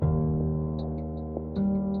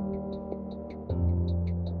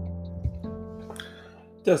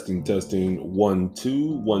Testing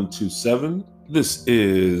 12127. This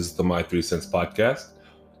is the My 3 Cents podcast.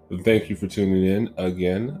 Thank you for tuning in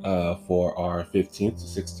again for our 15th to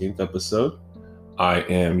 16th episode. I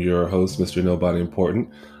am your host, Mr. Nobody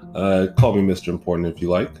Important. Call me Mr. Important if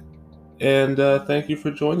you like. And thank you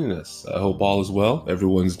for joining us. I hope all is well.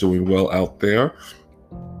 Everyone's doing well out there.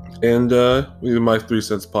 And the My 3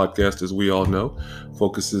 Cents podcast, as we all know,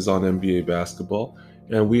 focuses on NBA basketball.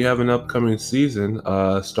 And we have an upcoming season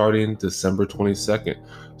starting December 22nd.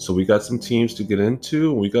 So we got some teams to get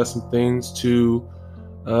into. We got some things to,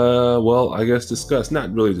 discuss.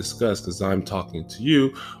 Not really discuss because I'm talking to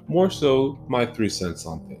you. More so my 3 cents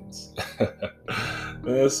on things.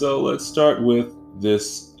 So let's start with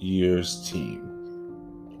this year's team.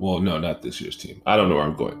 Well, no, not this year's team. I don't know where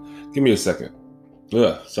I'm going. Give me a second.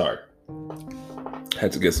 Sorry.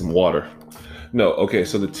 Had to get some water. No, okay,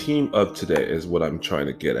 so the team of today is what I'm trying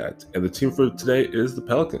to get at. And the team for today is the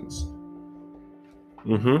Pelicans.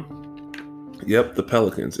 Yep, the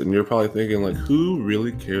Pelicans. And you're probably thinking, like, who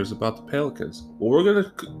really cares about the Pelicans? Well, we're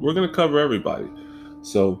gonna cover everybody.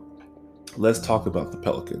 So let's talk about the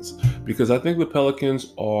Pelicans. Because I think the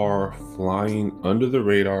Pelicans are flying under the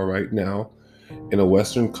radar right now in a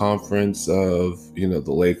Western Conference of, the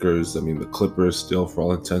Lakers. I mean, the Clippers still, for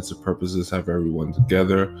all intents and purposes, have everyone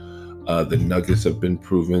together. The Nuggets have been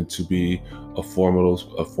proven to be a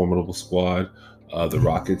formidable squad. The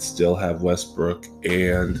Rockets still have Westbrook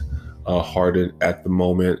and Harden at the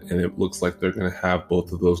moment, and it looks like they're going to have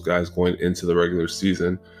both of those guys going into the regular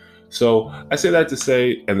season. So I say that to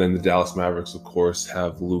say, and then the Dallas Mavericks, of course,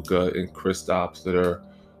 have Luka and Kristaps that are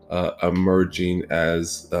emerging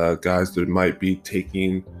as guys that might be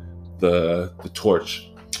taking the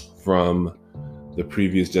torch from the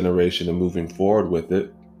previous generation and moving forward with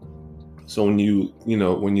it. So when you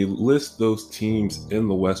list those teams in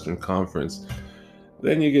the Western Conference,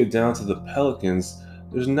 then you get down to the Pelicans.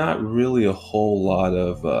 There's not really a whole lot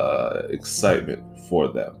of excitement for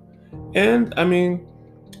them, and I mean,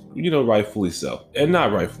 rightfully so, and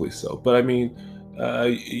not rightfully so. But I mean,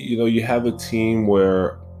 you have a team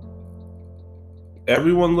where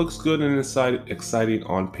everyone looks good and exciting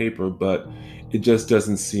on paper, but it just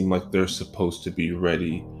doesn't seem like they're supposed to be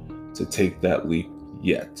ready to take that leap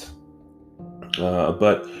yet.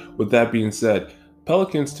 But with that being said,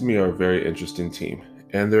 Pelicans to me are a very interesting team.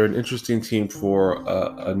 And they're an interesting team for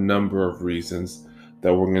a number of reasons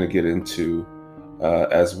that we're going to get into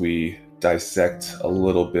as we dissect a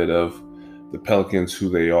little bit of the Pelicans, who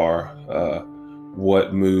they are,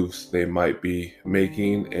 what moves they might be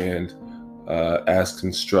making, and as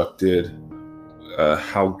constructed,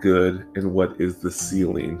 how good and what is the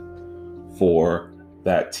ceiling for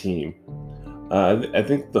that team. I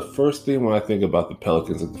think the first thing when I think about the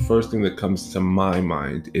Pelicans, the first thing that comes to my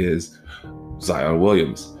mind is Zion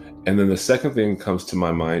Williams. And then the second thing that comes to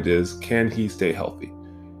my mind is, can he stay healthy?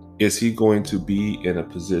 Is he going to be in a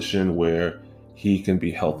position where he can be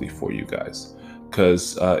healthy for you guys?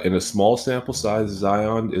 Because in a small sample size,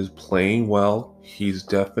 Zion is playing well. He's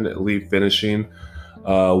definitely finishing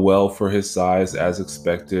well for his size, as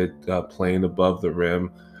expected, playing above the rim.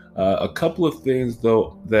 A couple of things,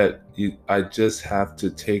 though, that I just have to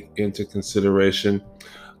take into consideration.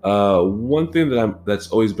 One thing that's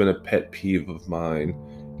always been a pet peeve of mine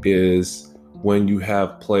is when you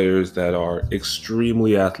have players that are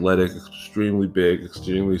extremely athletic, extremely big,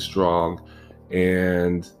 extremely strong,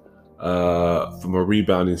 and from a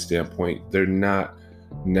rebounding standpoint, they're not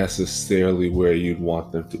necessarily where you'd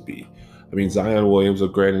want them to be. I mean, Zion Williams,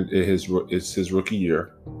 granted, it's his rookie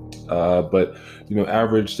year, but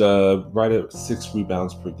averaged right at 6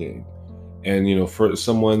 rebounds per game. And for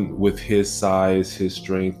someone with his size, his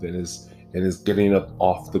strength, and his getting up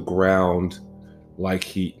off the ground like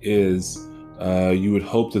he is, you would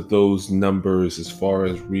hope that those numbers, as far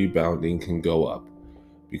as rebounding, can go up,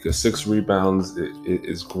 because 6 rebounds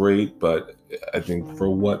is great. But I think for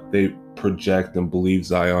what they project and believe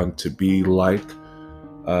Zion to be like,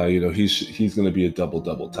 he's going to be a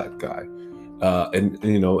double type guy. And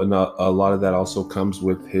a lot of that also comes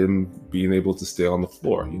with him being able to stay on the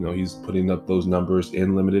floor. He's putting up those numbers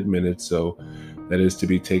in limited minutes, so that is to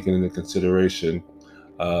be taken into consideration.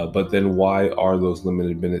 But then why are those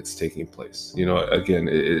limited minutes taking place? Again,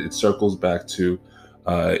 it circles back to,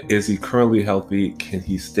 is he currently healthy? Can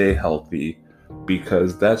he stay healthy?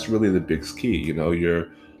 Because that's really the big key.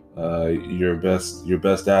 Your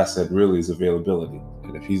best asset really is availability.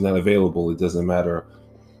 And if he's not available, it doesn't matter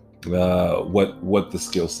what the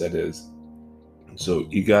skill set is. So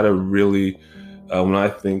you got to really, when I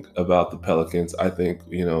think about the Pelicans, I think,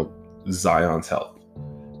 Zion's health.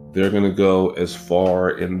 They're going to go as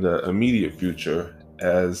far in the immediate future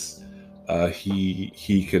as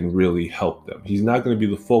he can really help them. He's not going to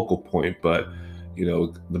be the focal point, but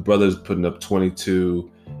the brother's putting up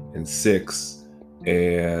 22 and 6,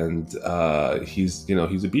 and he's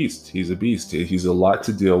a beast. He's a beast. He's a lot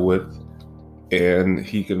to deal with, and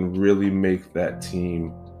he can really make that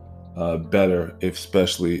team better,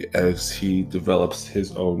 especially as he develops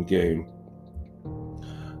his own game.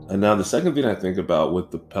 And now the second thing I think about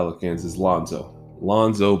with the Pelicans is Lonzo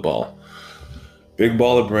Ball. Big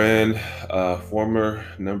baller brand, former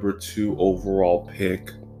number 2 overall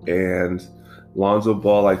pick. And Lonzo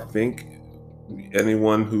Ball, I think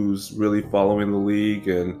anyone who's really following the league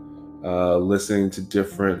and listening to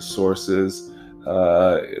different sources,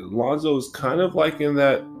 Lonzo is kind of like in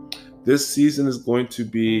that this season is going to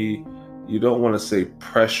be, you don't want to say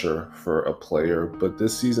pressure for a player, but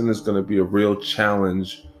this season is going to be a real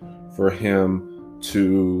challenge for him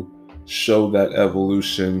to show that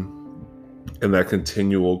evolution and that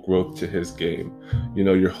continual growth to his game.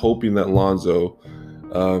 You're hoping that Lonzo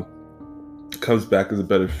comes back as a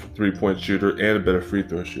better 3-point shooter and a better free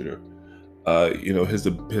throw shooter.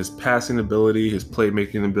 His passing ability, his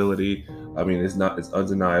playmaking ability, it's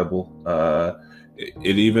undeniable.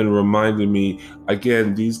 It even reminded me,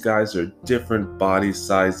 again, these guys are different body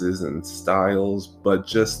sizes and styles, but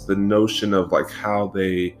just the notion of like how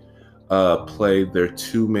they play their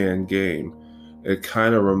 2-man game, it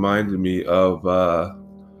kind of reminded me of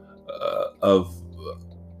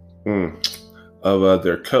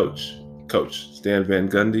their coach Stan Van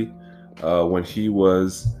Gundy, when he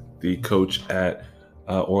was the coach at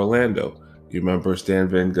Orlando. You remember Stan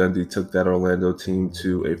Van Gundy took that Orlando team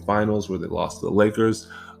to a finals where they lost to the Lakers.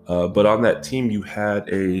 But on that team, you had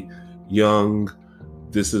a young,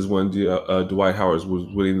 this is when Dwight Howard was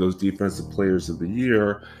winning those Defensive Players of the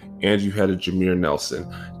Year, and you had a Jameer Nelson.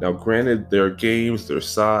 Now, granted, their games, their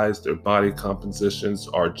size, their body compositions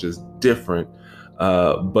are just different,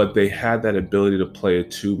 but they had that ability to play a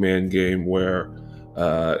 2-man game where,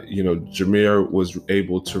 Jameer was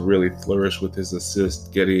able to really flourish with his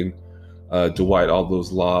assist, getting Dwight all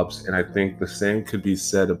those lobs. And I think the same could be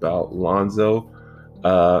said about Lonzo.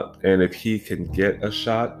 And if he can get a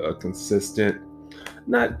shot, a consistent,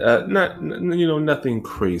 nothing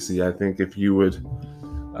crazy. I think if you would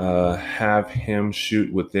have him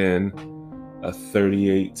shoot within a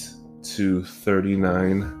 38 to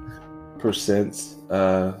 39%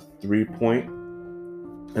 3-point,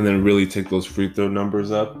 and then really take those free throw numbers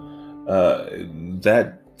up,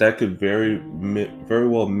 that could very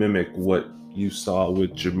well mimic what you saw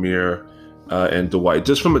with Jameer and Dwight,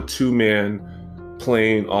 just from a 2-man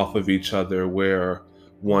playing off of each other, where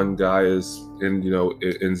one guy is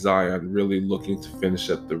in Zion really looking to finish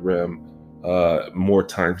at the rim more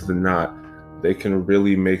times than not. They can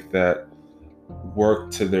really make that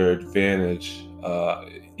work to their advantage,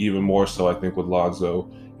 even more so, I think, with Lonzo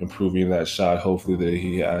improving that shot, hopefully, that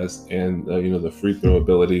he has, and the free throw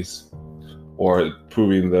abilities, or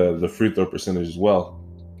improving the free throw percentage as well.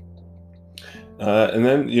 And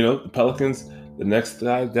then the Pelicans, the next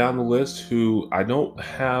guy down the list, who I don't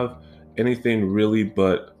have anything really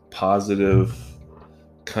but positive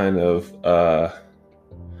kind of, I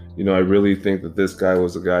really think that this guy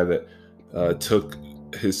was a guy that took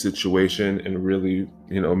his situation and really,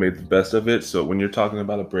 made the best of it. So when you're talking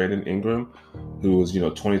about a Brandon Ingram, who was,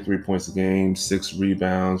 23 points a game, 6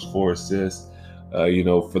 rebounds, 4 assists,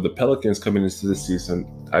 for the Pelicans coming into this season,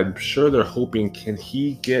 I'm sure they're hoping, can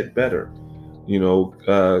he get better?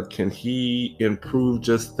 Can he improve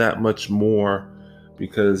just that much more?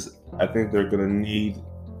 Because I think they're going to need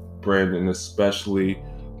Brandon, especially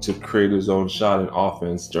to create his own shot in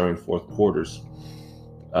offense during fourth quarters.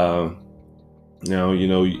 Now,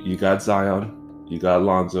 you got Zion, you got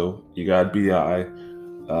Lonzo, you got B.I.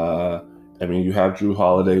 You have Jrue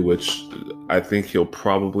Holiday, which I think he'll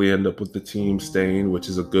probably end up with the team staying, which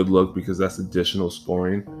is a good look because that's additional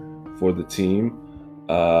scoring for the team.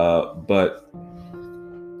 But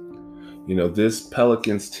this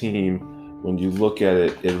Pelicans team, when you look at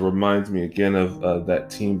it, it reminds me again of that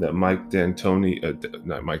team that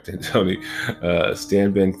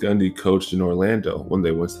Stan Van Gundy coached in Orlando when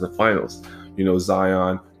they went to the finals.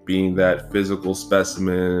 Zion being that physical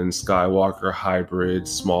specimen, Skywalker hybrid,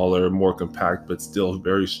 smaller, more compact, but still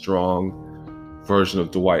very strong version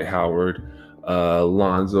of Dwight Howard.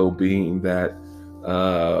 Lonzo being that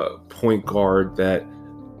point guard that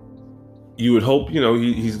you would hope,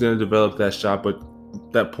 he's going to develop that shot, but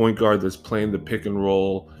that point guard that's playing the pick and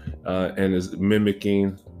roll and is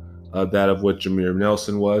mimicking that of what Jameer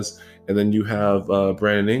Nelson was. And then you have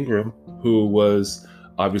Brandon Ingram, who was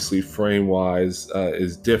obviously frame-wise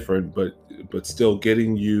is different, but still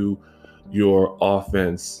getting you your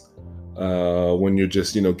offense when you're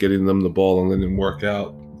just, getting them the ball and letting them work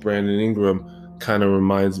out. Brandon Ingram kind of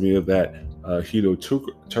reminds me of that Hedo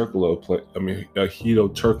Turkoglu,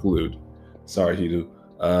 sorry, Hedo,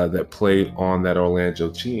 that played on that Orlando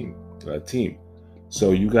team.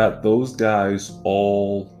 So you got those guys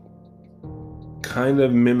all kind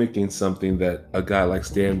of mimicking something that a guy like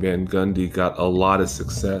Stan Van Gundy got a lot of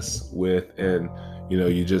success with, and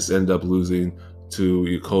you just end up losing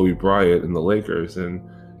to Kobe Bryant and the Lakers, and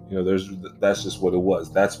that's just what it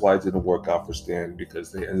was. That's why it didn't work out for Stan,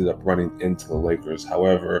 because they ended up running into the Lakers.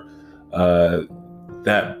 However,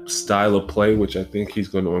 that style of play, which I think he's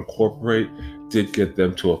going to incorporate, did get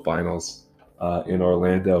them to a finals in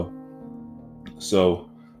Orlando. So,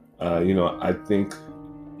 I think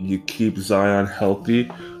you keep Zion healthy,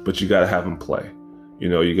 but you got to have him play.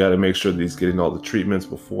 You got to make sure that he's getting all the treatments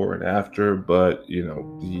before and after, but,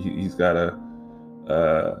 he's got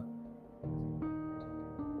to,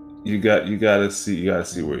 you got to see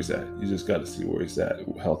where he's at. You just got to see where he's at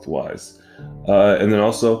health-wise. And then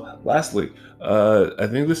also, lastly, I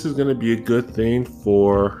think this is going to be a good thing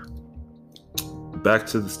for back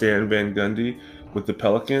to the Stan Van Gundy with the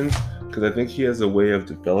Pelicans, because I think he has a way of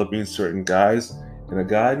developing certain guys. And a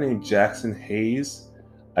guy named Jackson Hayes,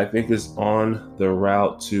 I think, is on the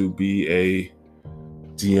route to be a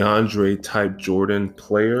DeAndre-type Jordan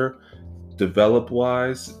player,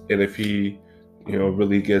 develop-wise. And if he,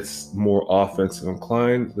 really gets more offensive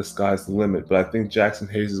inclined, the sky's the limit. But I think Jackson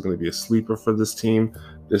Hayes is going to be a sleeper for this team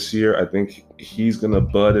this year. I think he's going to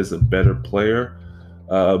bud as a better player.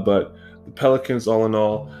 But the Pelicans, all in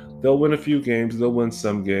all, they'll win a few games. They'll win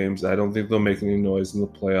some games. I don't think they'll make any noise in the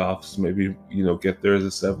playoffs. Maybe, get there as a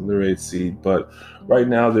 7th or 8th seed. But right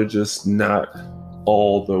now, they're just not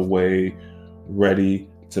all the way ready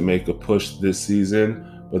to make a push this season.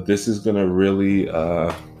 But this is going to really,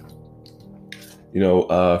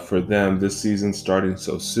 for them, this season starting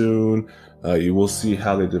so soon, you will see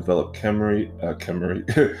how they develop chemistry,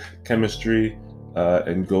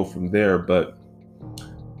 and go from there. But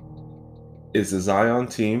it's a Zion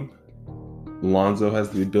team. Lonzo has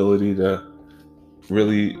the ability to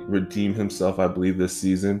really redeem himself, I believe, this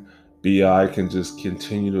season. BI can just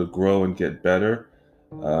continue to grow and get better.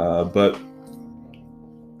 But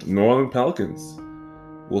New Orleans Pelicans,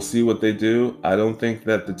 we'll see what they do. I don't think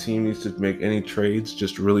that the team needs to make any trades,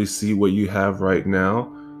 just really see what you have right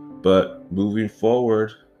now. But moving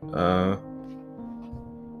forward,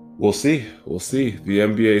 we'll see. The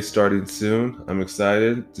NBA is starting soon. I'm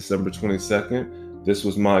excited. December 22nd. This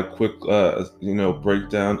was my quick,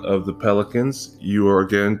 breakdown of the Pelicans. You are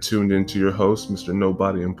again tuned into your host, Mr.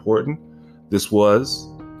 Nobody Important. This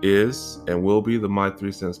is, and will be the My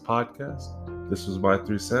 3 Cents podcast. This was My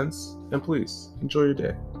 3 Cents, and please enjoy your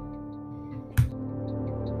day.